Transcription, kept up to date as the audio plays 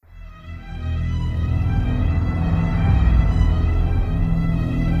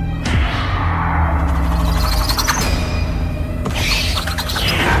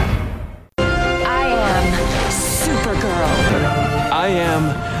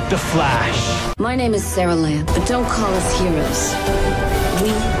The Flash. My name is Sarah Lance, but don't call us heroes. We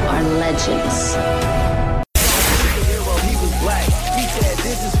are legends. He was black. He said,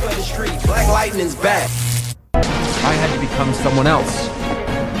 "This is for the street. Black Lightning's back." I had to become someone else.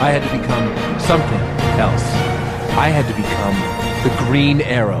 I had to become something else. I had to become the Green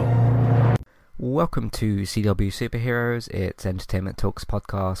Arrow. Welcome to CW Superheroes. It's Entertainment Talks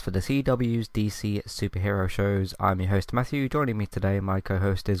podcast for the CW's DC superhero shows. I'm your host Matthew. Joining me today, my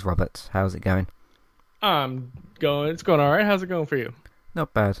co-host is Robert. How's it going? It's going alright. How's it going for you?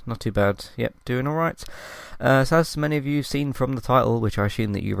 Not bad, not too bad. Yep, doing alright. So as many of you have seen from the title, which I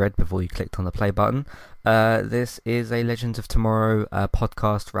assume that you read before you clicked on the play button, this is a Legends of Tomorrow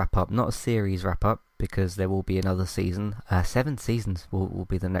podcast wrap-up, not a series wrap-up, because there will be another season. 7 seasons will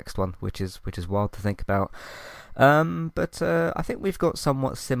be the next one, which is wild to think about. But I think we've got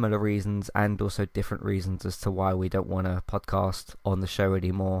somewhat similar reasons and also different reasons as to why we don't want to podcast on the show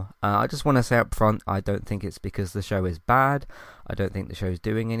anymore. I just want to say up front, I don't think it's because the show is bad. I don't think the show's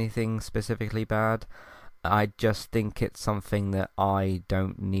doing anything specifically bad. I just think it's something that I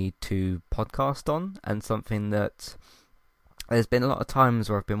don't need to podcast on, and something that there's been a lot of times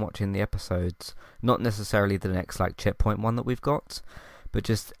where I've been watching the episodes, not necessarily the next checkpoint one that we've got, but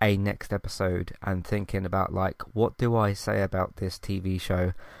just a next episode, and thinking about what do I say about this TV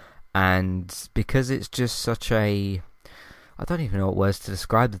show? And because it's just such a, I don't even know what words to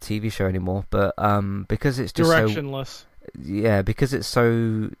describe the TV show anymore, but because it's just directionless. Because it's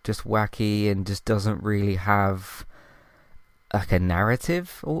so just wacky and just doesn't really have a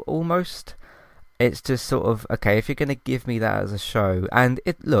narrative almost. It's just sort of, okay, if you're going to give me that as a show, and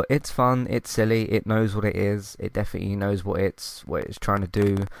it's fun, it's silly, it knows what it is, it definitely knows what it's trying to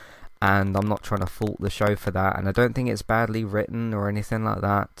do, and I'm not trying to fault the show for that, and I don't think it's badly written or anything like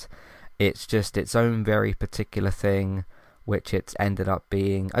that. It's just its own very particular thing, which it's ended up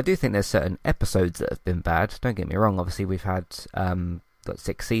being. I do think there's certain episodes that have been bad, don't get me wrong. Obviously we've had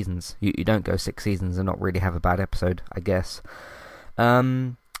 6 seasons. You don't go 6 seasons and not really have a bad episode, I guess.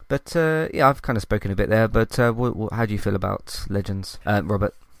 But I've kind of spoken a bit there, but how do you feel about Legends,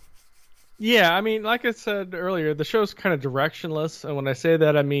 Robert? Yeah, I mean, like I said earlier, the show's kind of directionless, and when I say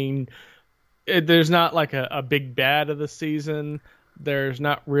that, I mean there's not a big bad of the season. There's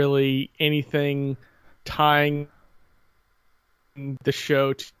not really anything tying the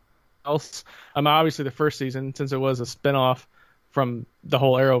show to else. Obviously the first season, since it was a spinoff from the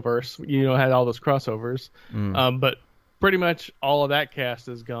whole Arrowverse, had all those crossovers. But pretty much all of that cast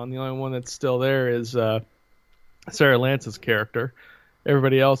is gone. The only one that's still there is Sarah Lance's character.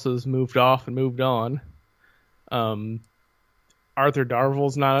 Everybody else has moved off and moved on. Arthur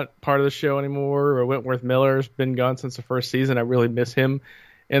Darvill's not part of the show anymore, or Wentworth Miller's been gone since the first season. I really miss him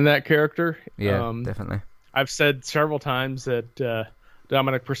in that character. Yeah, definitely. I've said several times that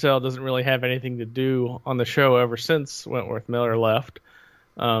Dominic Purcell doesn't really have anything to do on the show ever since Wentworth Miller left.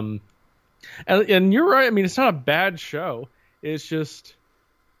 And you're right. I mean, it's not a bad show. It's just,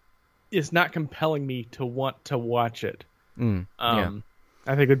 it's not compelling me to want to watch it.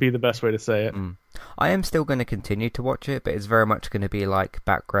 I think would be the best way to say it. I am still going to continue to watch it, but it's very much going to be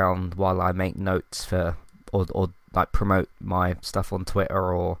background while I make notes for or promote my stuff on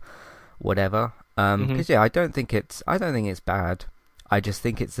Twitter or whatever. Because I don't think it's bad. I just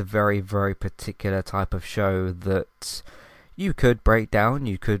think it's a very, very particular type of show that you could break down.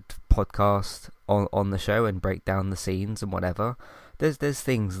 You could podcast on the show and break down the scenes and whatever. There's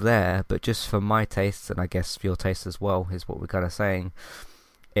things there, but just for my tastes, and I guess for your taste as well, is what we're kind of saying.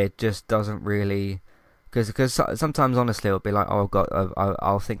 It just doesn't really, because sometimes honestly it'll be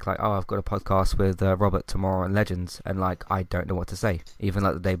I'll think I've got a podcast with Robert tomorrow on Legends, and I don't know what to say, even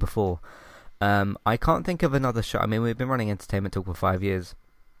the day before. I can't think of another show. I mean, we've been running Entertainment Talk for 5 years.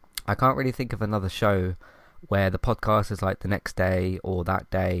 I can't really think of another show where the podcast is the next day or that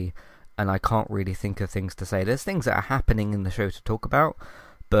day, and I can't really think of things to say. There's things that are happening in the show to talk about,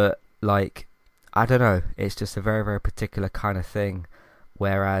 but I don't know, it's just a very, very particular kind of thing.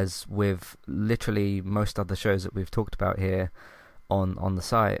 Whereas with literally most other shows that we've talked about here on the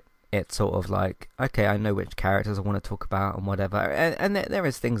site, it's sort of okay, I know which characters I want to talk about and whatever, and there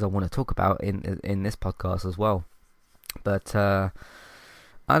is things I want to talk about in this podcast as well. But I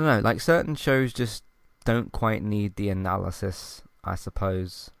don't know, certain shows just don't quite need the analysis, I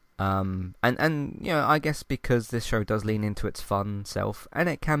suppose. And I guess because this show does lean into its fun self, and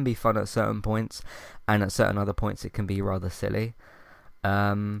it can be fun at certain points, and at certain other points it can be rather silly.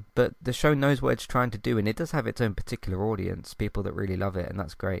 But the show knows what it's trying to do, and it does have its own particular audience, people that really love it, and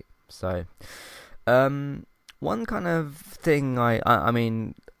that's great. So, one kind of thing I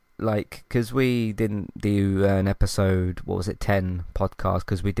mean, like, because we didn't do an episode, what was it, 10 podcast,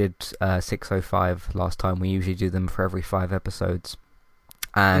 because we did 605 last time. We usually do them for every 5 episodes.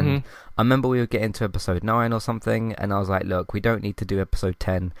 And I remember we would get into episode 9 or something, and I was like, look, we don't need to do episode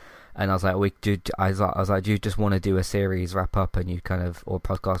 10. And I was like, I was like, do you just want to do a series wrap up, and you kind of, or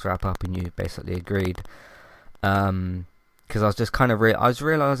podcast wrap up, and you basically agreed. Because I was just kind of I was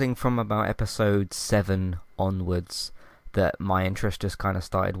realizing from about episode 7 onwards that my interest just kind of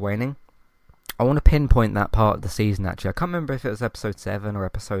started waning. I want to pinpoint that part of the season, actually. I can't remember if it was episode 7 or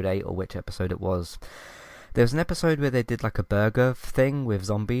episode 8 or which episode it was. There was an episode where they did like a burger thing with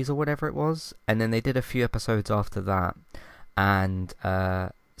zombies or whatever it was, and then they did a few episodes after that, and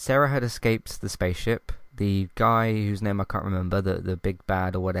Sarah had escaped the spaceship. The guy whose name I can't remember, the big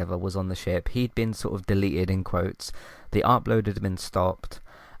bad or whatever, was on the ship. He'd been sort of deleted in quotes. The upload had been stopped,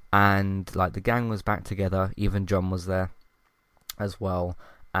 and like the gang was back together. Even John was there as well.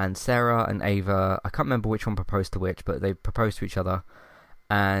 And Sarah and Ava, I can't remember which one proposed to which, but they proposed to each other.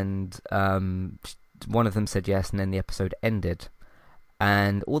 And one of them said yes, and then the episode ended.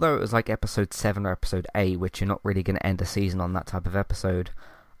 And although it was like episode 7 or episode 8, which you're not really going to end a season on that type of episode,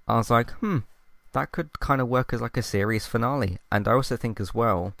 I was like, that could kind of work as like a series finale. And I also think as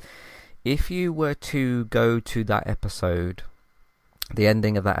well, if you were to go to that episode, the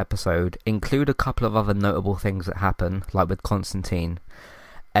ending of that episode, include a couple of other notable things that happen, like with Constantine,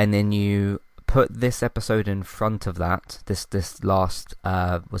 and then you put this episode in front of that, this last,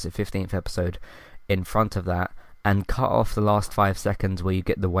 was it 15th episode, in front of that, and cut off the last 5 seconds where you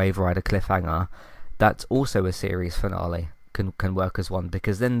get the Wave Rider cliffhanger, that's also a series finale. Can work as one,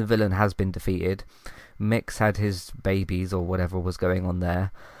 because then the villain has been defeated. Mix had his babies or whatever was going on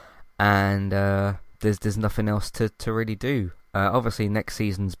there, and there's nothing else to really do. Obviously next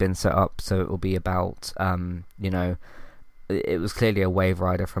season's been set up, so it will be about it was clearly a Wave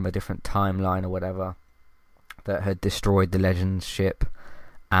Rider from a different timeline or whatever that had destroyed the Legends ship,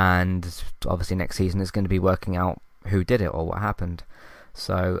 and obviously next season is going to be working out who did it or what happened.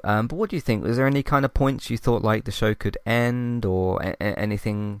 So, but what do you think? Was there any kind of points you thought like the show could end, or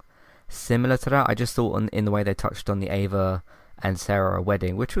anything similar to that? I just thought in the way they touched on the Ava and Sarah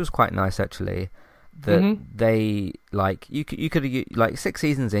wedding, which was quite nice actually, that they like you could have like 6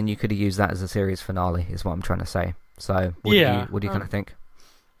 seasons in, you could have used that as a series finale, is what I'm trying to say. So, what do you kind of think?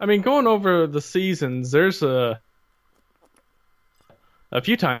 I mean, going over the seasons, there's a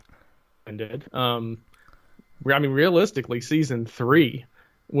few times I did. I mean, realistically, season 3,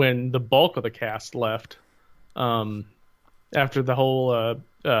 when the bulk of the cast left, after the whole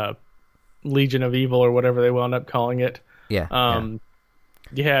Legion of Evil or whatever they wound up calling it. Yeah.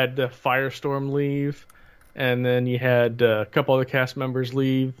 You had Firestorm leave, and then you had a couple other cast members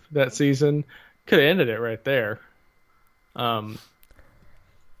leave that season. Could have ended it right there. Obviously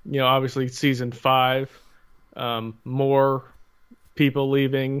season 5, more people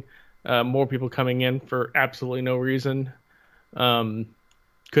leaving. More people coming in for absolutely no reason. Could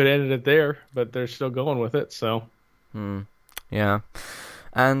have ended it there, but they're still going with it, so. Yeah.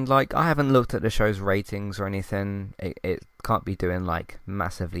 And, like, I haven't looked at the show's ratings or anything. It can't be doing, like,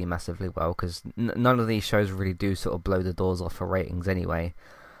 massively well, because none of these shows really do sort of blow the doors off for ratings anyway.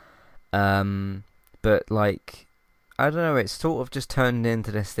 But, like, I don't know, it's sort of just turned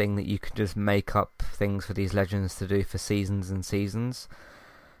into this thing that you can just make up things for these legends to do for seasons and seasons.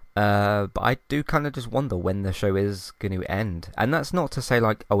 But I do kind of just wonder when the show is going to end. And that's not to say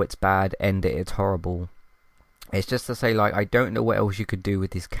like, oh, it's bad, end it, it's horrible. It's just to say like, I don't know what else you could do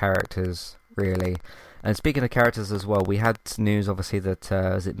with these characters, really. And speaking of characters as well, we had news obviously that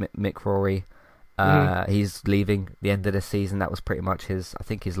is it Mick Rory? He's leaving the end of the season. That was pretty much his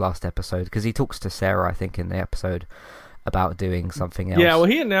last episode, because he talks to Sarah, I think, in the episode about doing something else. Yeah, well,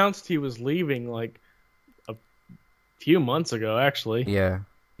 he announced he was leaving like a few months ago, actually. Yeah,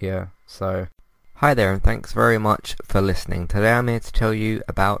 so hi there, and thanks very much for listening. Today I'm here to tell you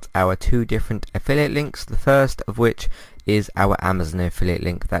about our 2 different affiliate links, the first of which is our Amazon affiliate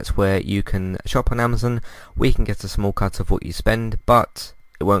link. That's where you can shop on Amazon. We can get a small cut of what you spend, but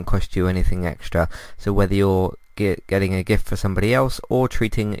it won't cost you anything extra. So whether you're getting a gift for somebody else or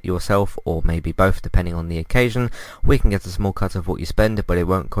treating yourself, or maybe both depending on the occasion, we can get a small cut of what you spend, but it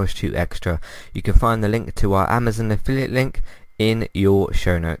won't cost you extra. You can find the link to our Amazon affiliate link in your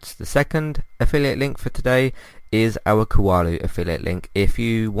show notes. The second affiliate link for today is our Kualu affiliate link. If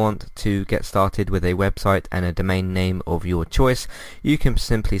you want to get started with a website and a domain name of your choice, you can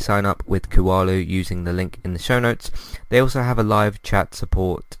simply sign up with Kualu using the link in the show notes. They also have a live chat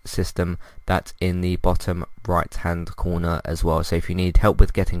support system that's in the bottom right hand corner as well. So if you need help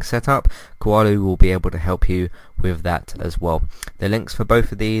with getting set up, Kualu will be able to help you with that as well. The links for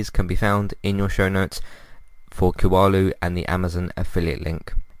both of these can be found in your show notes for Kualu and the Amazon affiliate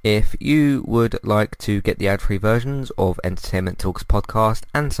link. If you would like to get the ad-free versions of Entertainment Talks podcast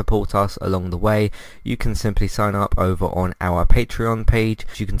and support us along the way, you can simply sign up over on our Patreon page.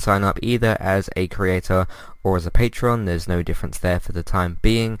 You can sign up either as a creator or as a patron. There's no difference there for the time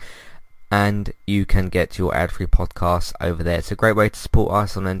being. And you can get your ad-free podcasts over there. It's a great way to support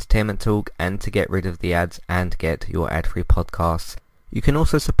us on Entertainment Talk and to get rid of the ads and get your ad-free podcasts. You can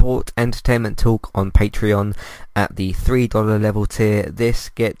also support Entertainment Talk on Patreon at the $3 level tier. This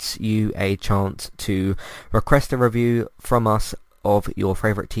gets you a chance to request a review from us of your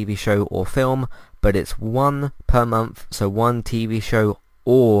favourite TV show or film, but it's one per month, so one TV show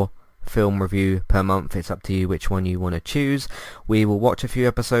or film review per month. It's up to you which one you want to choose. We will watch a few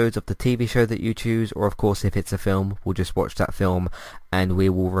episodes of the TV show that you choose, or of course if it's a film, we'll just watch that film and we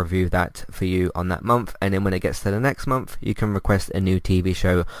will review that for you on that month. And then when it gets to the next month, you can request a new TV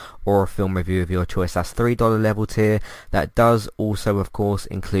show or a film review of your choice. That's $3 level tier. That does also of course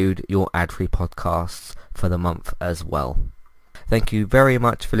include your ad-free podcasts for the month as well. Thank you very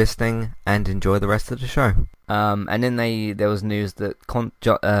much for listening and enjoy the rest of the show. And then there was news that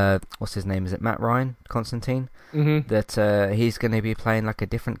what's his name? Is it Matt Ryan? Constantine? Mm-hmm. That he's going to be playing like a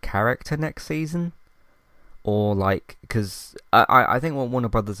different character next season, or like, because I think what Warner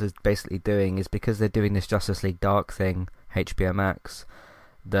Brothers is basically doing is, because they're doing this Justice League Dark thing, HBO Max,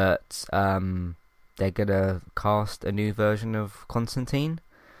 that they're gonna cast a new version of Constantine.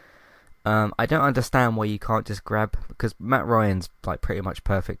 I don't understand why you can't just grab, because Matt Ryan's like pretty much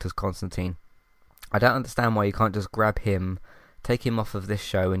perfect as Constantine. I don't understand why you can't just grab him, take him off of this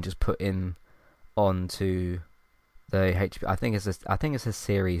show, and just put him onto the HBO. I think it's a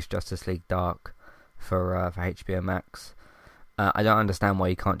series, Justice League Dark, for HBO Max. I don't understand why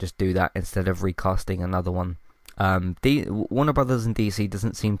you can't just do that instead of recasting another one. Warner Brothers and DC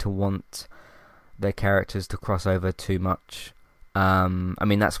doesn't seem to want their characters to cross over too much. I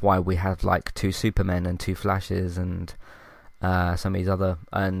mean, that's why we have like 2 Supermen and 2 Flashes and some of these other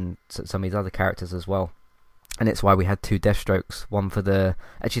characters as well. And it's why we had 2 Deathstrokes.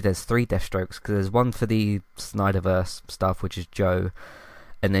 Actually there's 3 Deathstrokes, because there's one for the Snyderverse stuff, which is Joe,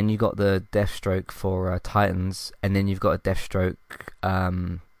 and then you got the Deathstroke for Titans, and then you've got a Deathstroke.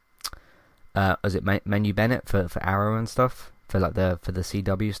 Is it Manu Bennett for Arrow and stuff, for the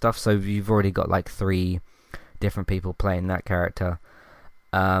CW stuff? So you've already got like 3 different people playing that character,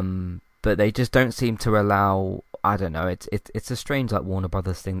 but they just don't seem to allow. I don't know. It's a strange like Warner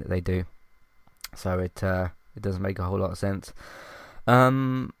Brothers thing that they do. So it doesn't make a whole lot of sense.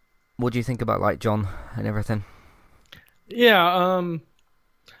 What do you think about like John and everything? Yeah.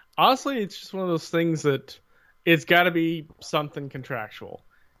 Honestly, it's just one of those things that it's got to be something contractual.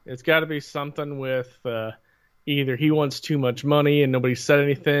 It's got to be something with either he wants too much money and nobody said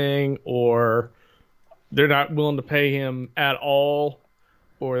anything, or they're not willing to pay him at all,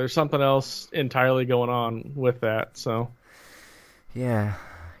 or there's something else entirely going on with that. So yeah,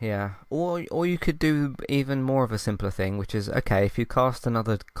 or you could do even more of a simpler thing, which is, okay, if you cast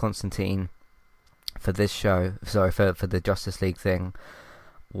another Constantine for this show, for the Justice League thing,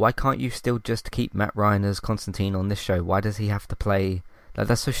 why can't you still just keep Matt Ryan as Constantine on this show? Why does he have to play,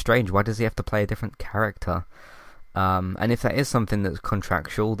 that's so strange, why does he have to play a different character? And if that is something that's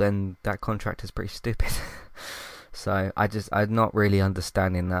contractual, then that contract is pretty stupid. So I'm not really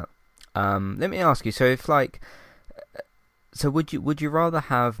understanding that. Let me ask you. So if would you rather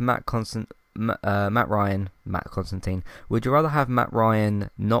have Matt Constantine? Would you rather have Matt Ryan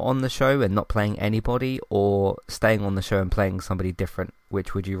not on the show and not playing anybody, or staying on the show and playing somebody different?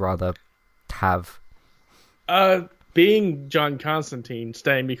 Which would you rather have? Being John Constantine,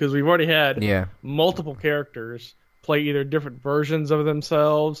 staying, because we've already had multiple characters play either different versions of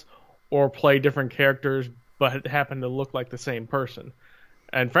themselves or play different characters but happen to look like the same person.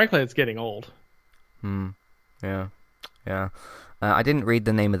 And frankly, it's getting old. Yeah. I didn't read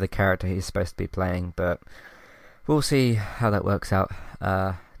the name of the character he's supposed to be playing, but we'll see how that works out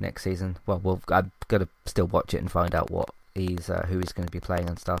next season. Well, I've got to still watch it and find out what who he's going to be playing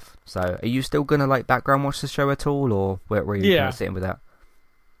and stuff. So, are you still going to like background watch the show at all, or where are you kind of sitting with that?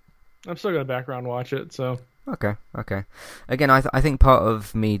 I'm still going to background watch it. So Okay. Again, I think part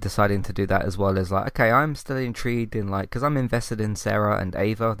of me deciding to do that as well is like, okay, I'm still intrigued in like, because I'm invested in Sarah and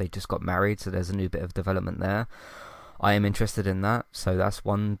Ava. They just got married, so there's a new bit of development there. I am interested in that, so that's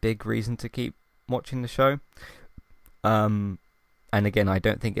one big reason to keep watching the show. And again, I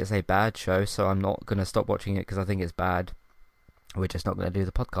don't think it's a bad show, so I'm not going to stop watching it because I think it's bad. We're just not going to do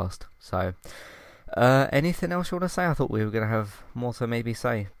the podcast. So, anything else you want to say? I thought we were going to have more to maybe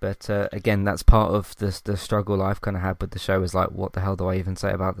say, but again, that's part of the struggle I've kind of had with the show. Is like, what the hell do I even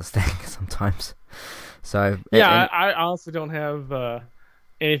say about this thing sometimes? So yeah, I honestly don't have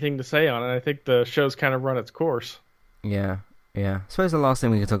anything to say on it. I think the show's kind of run its course. Yeah. I suppose the last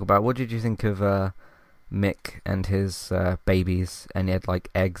thing we can talk about. What did you think of Mick and his babies? And he had like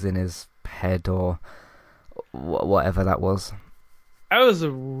eggs in his head or whatever that was. That was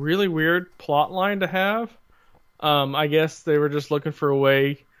a really weird plot line to have. I guess they were just looking for a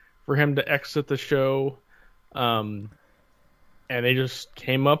way for him to exit the show, and they just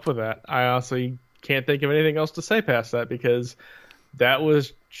came up with that. I honestly can't think of anything else to say past that because that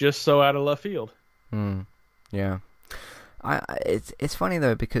was just so out of left field. Yeah. It's funny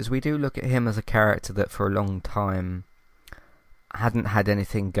though because we do look at him as a character that for a long time hadn't had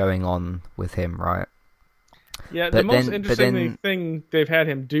anything going on with him, right? Yeah, the most interesting thing they've had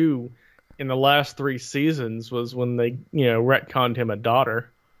him do in the last 3 seasons was when they, retconned him a daughter.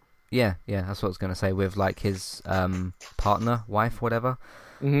 Yeah, that's what I was going to say with like his partner, wife, whatever,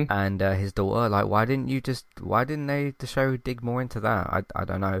 and his daughter. Like, why didn't the show dig more into that? I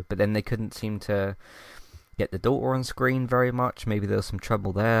don't know, but then they couldn't seem to get the daughter on screen very much. Maybe there was some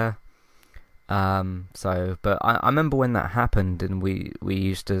trouble there. But I remember when that happened, and we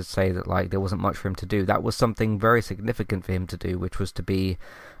used to say that like there wasn't much for him to do. That was something very significant for him to do, which was to be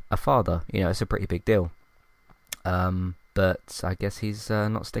a father. It's a pretty big deal. But I guess he's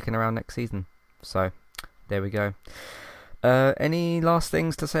not sticking around next season. So there we go. Any last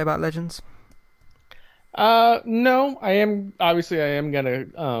things to say about Legends? No. I am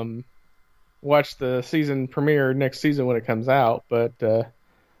gonna watch the season premiere next season when it comes out, but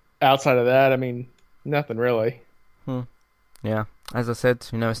outside of that, I mean, nothing really. Yeah, as I said,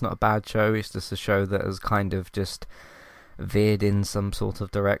 it's not a bad show. It's just a show that has kind of just veered in some sort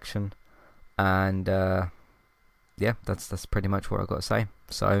of direction, and yeah, that's pretty much what I've got to say.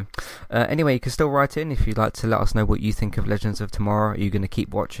 So anyway, you can still write in if you'd like to let us know what you think of Legends of Tomorrow. Are you going to keep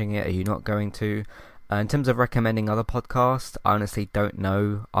watching it? Are you not going to? In terms of recommending other podcasts, I honestly don't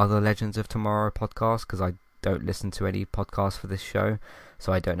know other Legends of Tomorrow podcasts because I don't listen to any podcasts for this show,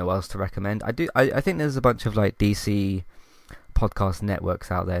 so I don't know what else to recommend. I think there's a bunch of like DC podcast networks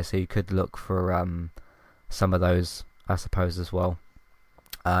out there, so you could look for some of those, I suppose, as well,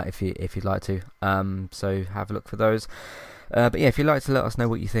 if you'd like to. So have a look for those. But yeah, if you'd like to let us know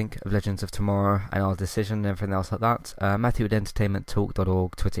what you think of Legends of Tomorrow and our decision and everything else like that, Matthew at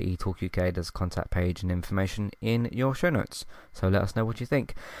entertainmenttalk.org, Twitter eTalkUK, there's a contact page and information in your show notes. So let us know what you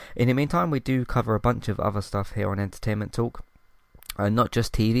think. In the meantime, we do cover a bunch of other stuff here on Entertainment Talk. Not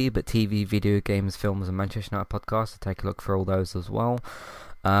just TV, but TV, video games, films, and Manchester United podcasts. So take a look for all those as well.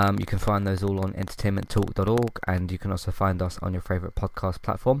 You can find those all on entertainmenttalk.org, and you can also find us on your favourite podcast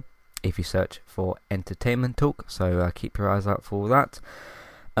platform if you search for Entertainment Talk, so keep your eyes out for all that.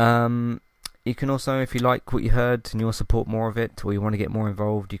 You can also, if you like what you heard and you want to support more of it, or you want to get more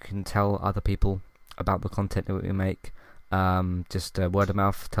involved, you can tell other people about the content that we make. Just word of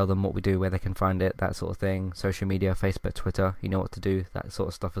mouth, tell them what we do, where they can find it, that sort of thing. Social media, Facebook, Twitter, you know what to do, that sort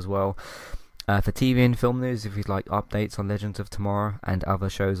of stuff as well. For TV and film news, if you'd like updates on Legends of Tomorrow and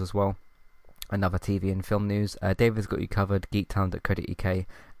other shows as well, another TV and film news, David's got you covered, geektown.co.uk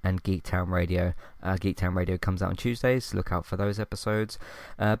and Geektown Radio. Geektown Radio comes out on Tuesdays, so look out for those episodes.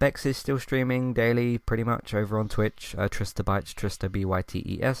 Bex is still streaming daily, pretty much, over on Twitch. Trista Bytes, Trista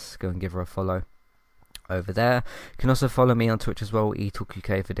Bytes. Go and give her a follow over there. You can also follow me on Twitch as well,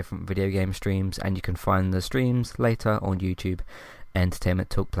 eTalkUK, for different video game streams, and you can find the streams later on YouTube, Entertainment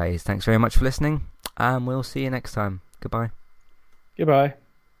Talk Plays. Thanks very much for listening, and we'll see you next time. Goodbye. Goodbye.